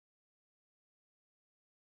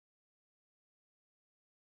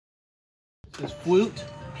This is Fwuit,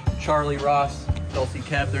 Charlie, Ross, Dulcie,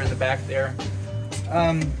 Kev, they're in the back there.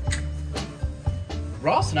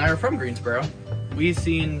 Ross and I are from Greensboro. We've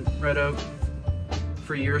seen Red Oak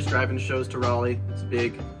for years, driving shows to Raleigh. It's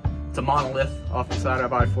big. It's a monolith off the side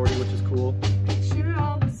of I-40, which is cool.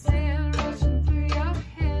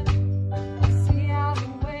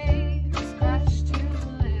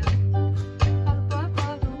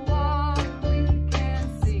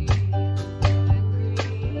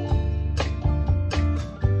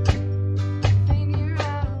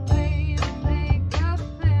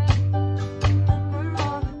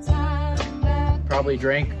 Probably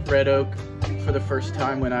drank Red Oak for the first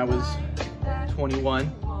time when I was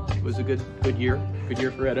 21. It was a good year. Good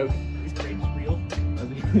year for Red Oak. These grapes real.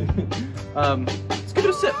 Let's give it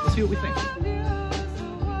a sip. Let's see what we think.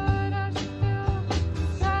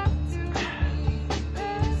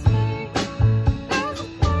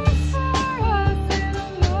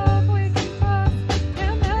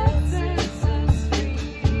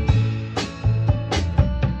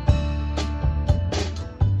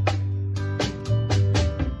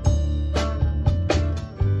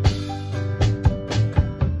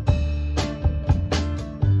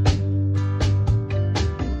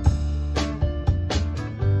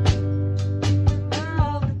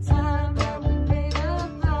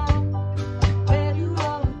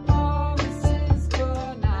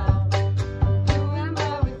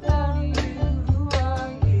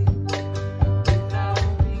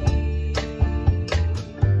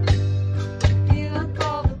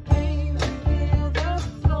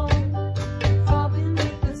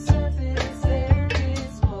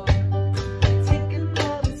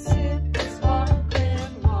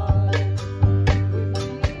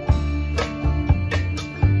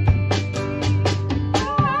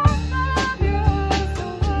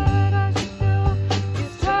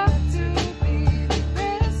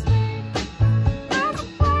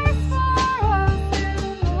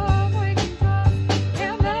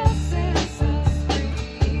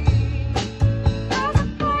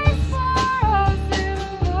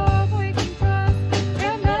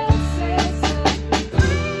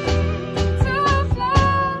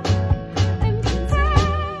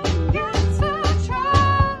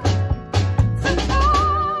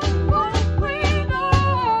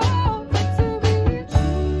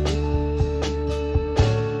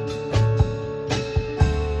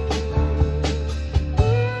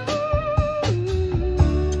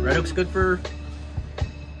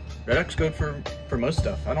 Red Oak's good for most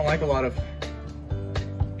stuff. I don't like a lot of,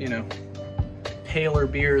 you know, paler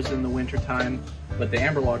beers in the winter time, but the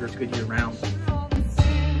amber lager's good year round.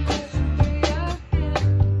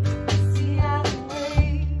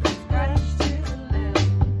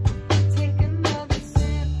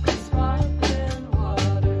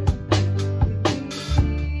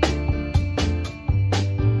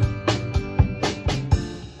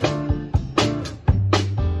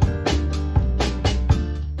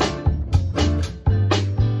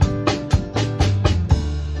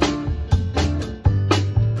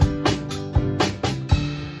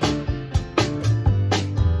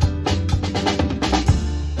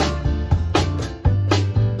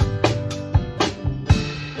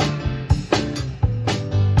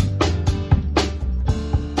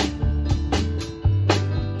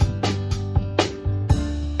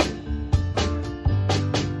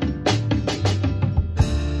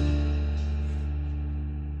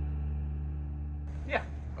 Yeah,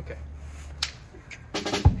 okay.